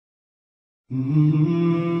ساتواں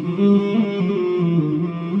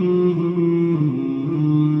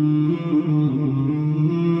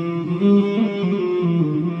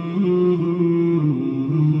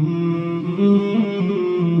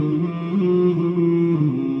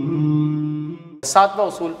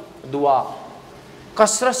اصول دعا،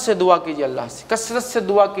 کثرت سے دعا کیجیے، اللہ سے کثرت سے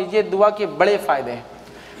دعا کیجیے، دعا کے بڑے فائدے ہیں۔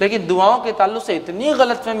 لیکن دعاؤں کے تعلق سے اتنی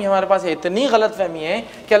غلط فہمی ہمارے پاس ہے، اتنی غلط فہمی ہے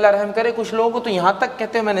کہ اللہ رحم کرے، کچھ لوگوں کو تو یہاں تک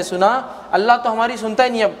کہتے ہیں، میں نے سنا اللہ تو ہماری سنتا ہی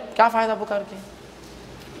نہیں، اب کیا فائدہ پکار کے،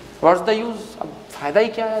 واٹس دا یوز، اب فائدہ ہی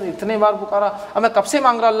کیا ہے، اتنے بار پکارا، اب میں کب سے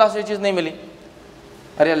مانگ رہا اللہ سے یہ چیز نہیں ملی۔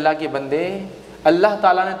 ارے اللہ کے بندے، اللہ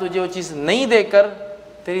تعالیٰ نے تجھے وہ چیز نہیں دے کر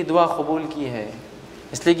تیری دعا قبول کی ہے،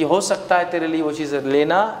 اس لیے کہ ہو سکتا ہے تیرے لیے وہ چیز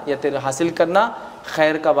لینا یا تیرے حاصل کرنا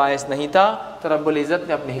خیر کا باعث نہیں تھا، تو رب العزت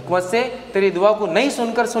نے اپنی حکمت سے تیری دعا کو نہیں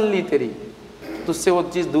سن کر سن لی تیری، تو اس سے وہ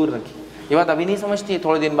چیز دور رکھی۔ یہ بات ابھی نہیں سمجھتی ہے،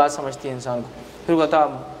 تھوڑے دن بعد سمجھتی ہے انسان کو، پھر کہتا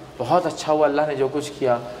بہت اچھا ہوا اللہ نے جو کچھ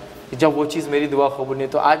کیا، جب وہ چیز میری دعا قبول نہیں،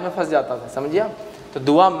 تو آج میں پھنس جاتا تھا، سمجھیا؟ تو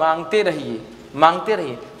دعا مانگتے رہیے، مانگتے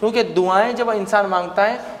رہیے، کیونکہ دعائیں جب انسان مانگتا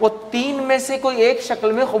ہے وہ تین میں سے کوئی ایک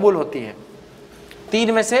شکل میں قبول ہوتی ہے،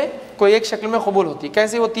 تین میں سے کوئی ایک شکل میں قبول ہوتی ہے۔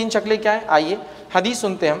 کیسے وہ تین شکلیں کیا ہیں؟ آئیے حدیث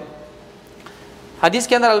سنتے ہیں ہم۔ حدیث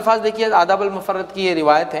کے اندر الفاظ دیکھیے، آداب المفرد کی یہ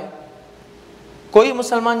روایت ہے، کوئی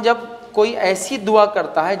مسلمان جب کوئی ایسی دعا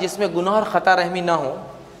کرتا ہے جس میں گناہ اور خطا رحمی نہ ہو،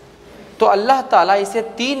 تو اللہ تعالیٰ اسے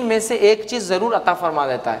تین میں سے ایک چیز ضرور عطا فرما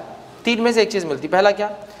دیتا ہے، تین میں سے ایک چیز ملتی۔ پہلا کیا؟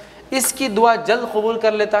 اس کی دعا جلد قبول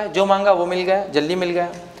کر لیتا ہے، جو مانگا وہ مل گیا، جلدی مل گیا،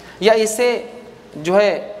 یا اسے جو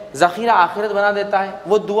ہے ذخیرہ آخرت بنا دیتا ہے،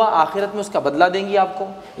 وہ دعا آخرت میں اس کا بدلہ دیں گی آپ کو،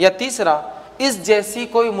 یا تیسرا اس جیسی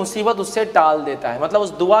کوئی مصیبت اس سے ٹال دیتا ہے، مطلب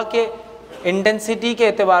اس دعا کے انٹینسٹی کے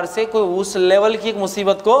اعتبار سے کوئی اس لیول کی ایک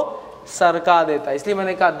مصیبت کو سرکا دیتا ہے۔ اس لیے میں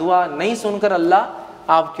نے کہا دعا نہیں سن کر اللہ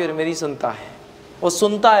آپ کی اور میری سنتا ہے، وہ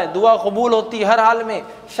سنتا ہے، دعا قبول ہوتی ہے ہر حال میں،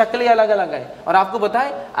 شکلیں الگ الگ ہیں۔ اور آپ کو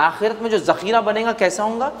بتائیں آخرت میں جو ذخیرہ بنے گا کیسا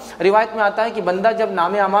ہوگا؟ روایت میں آتا ہے کہ بندہ جب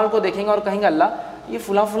نام اعمال کو دیکھیں گا اور کہیں گا اللہ یہ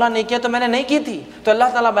فلاں فلاں نیکیاں تو میں نے نہیں کی تھی، تو اللہ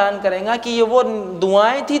تعالیٰ بیان کریں گا کہ یہ وہ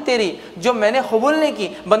دعائیں تھی تیری جو میں نے قبول نہیں کی۔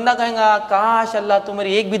 بندہ کہیں گا کاش اللہ تو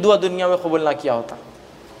میری ایک بھی دعا دنیا میں قبول نہ کیا ہوتا،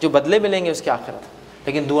 جو بدلے ملیں گے اس کے آخرت۔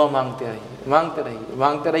 لیکن دعا مانگتے رہیے، مانگتے رہیے،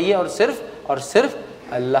 مانگتے رہیے، اور صرف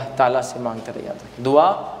اللہ تعالیٰ سے مانگتے رہیے۔ یاد رکھیں دعا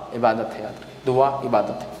عبادت ہے، یاد رکھیں دعا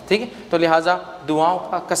عبادت ہے، ٹھیک ہے؟ تو لہٰذا دعاؤں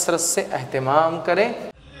کا کثرت سے اہتمام کریں۔